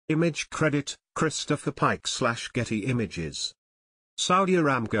Image credit, Christopher Pike/Getty Images. Saudi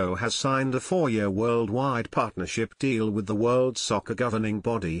Aramco has signed a 4-year worldwide partnership deal with the World Soccer governing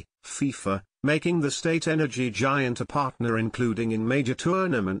body, FIFA, making the state energy giant a partner including in major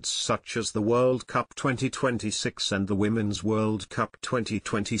tournaments such as the World Cup 2026 and the Women's World Cup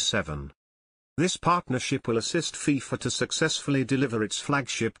 2027. This partnership will assist FIFA to successfully deliver its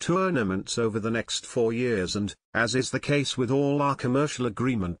flagship tournaments over the next 4 years and, as is the case with all our commercial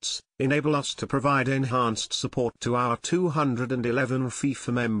agreements, enable us to provide enhanced support to our 211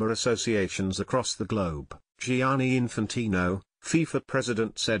 FIFA member associations across the globe, Gianni Infantino, FIFA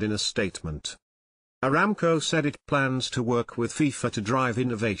president said in a statement. Aramco said it plans to work with FIFA to drive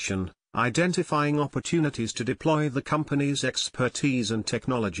innovation, identifying opportunities to deploy the company's expertise and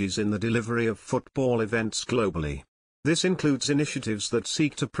technologies in the delivery of football events globally. This includes initiatives that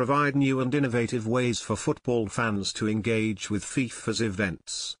seek to provide new and innovative ways for football fans to engage with FIFA's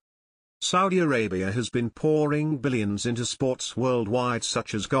events. Saudi Arabia has been pouring billions into sports worldwide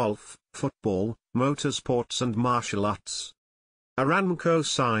such as golf, football, motorsports and martial arts. Aramco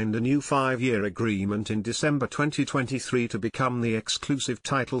signed a new 5-year agreement in December 2023 to become the exclusive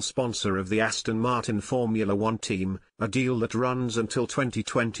title sponsor of the Aston Martin Formula One team, a deal that runs until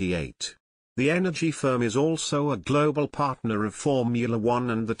 2028. The energy firm is also a global partner of Formula One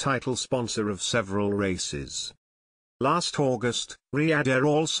and the title sponsor of several races. Last August, Riyadh Air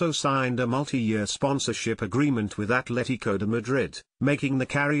also signed a multi-year sponsorship agreement with Atletico de Madrid, making the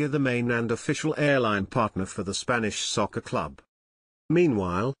carrier the main and official airline partner for the Spanish soccer club.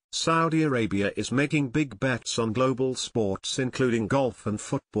 Meanwhile, Saudi Arabia is making big bets on global sports including golf and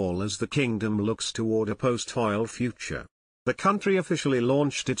football as the kingdom looks toward a post-oil future. The country officially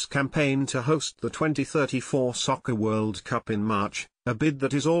launched its campaign to host the 2034 Soccer World Cup in March, a bid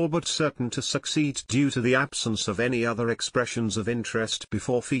that is all but certain to succeed due to the absence of any other expressions of interest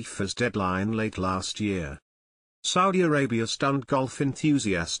before FIFA's deadline late last year. Saudi Arabia stunned golf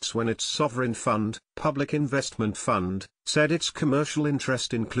enthusiasts when its sovereign fund, Public Investment Fund, said its commercial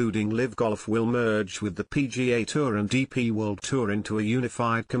interest including Live Golf will merge with the PGA Tour and DP World Tour into a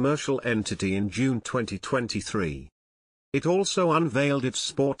unified commercial entity in June 2023. It also unveiled its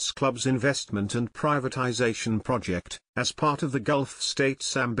sports clubs investment and privatization project, as part of the Gulf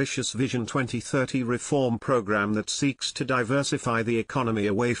state's ambitious Vision 2030 reform program that seeks to diversify the economy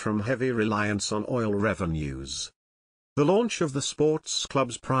away from heavy reliance on oil revenues. The launch of the sports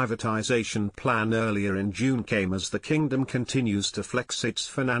club's privatization plan earlier in June came as the kingdom continues to flex its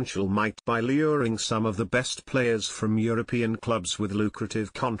financial might by luring some of the best players from European clubs with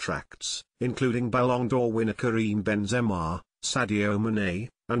lucrative contracts, including Ballon d'Or winner Karim Benzema, Sadio Mane,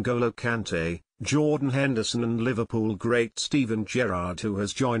 N'Golo Kante, Jordan Henderson and Liverpool great Steven Gerrard who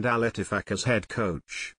has joined Al Ettifaq as head coach.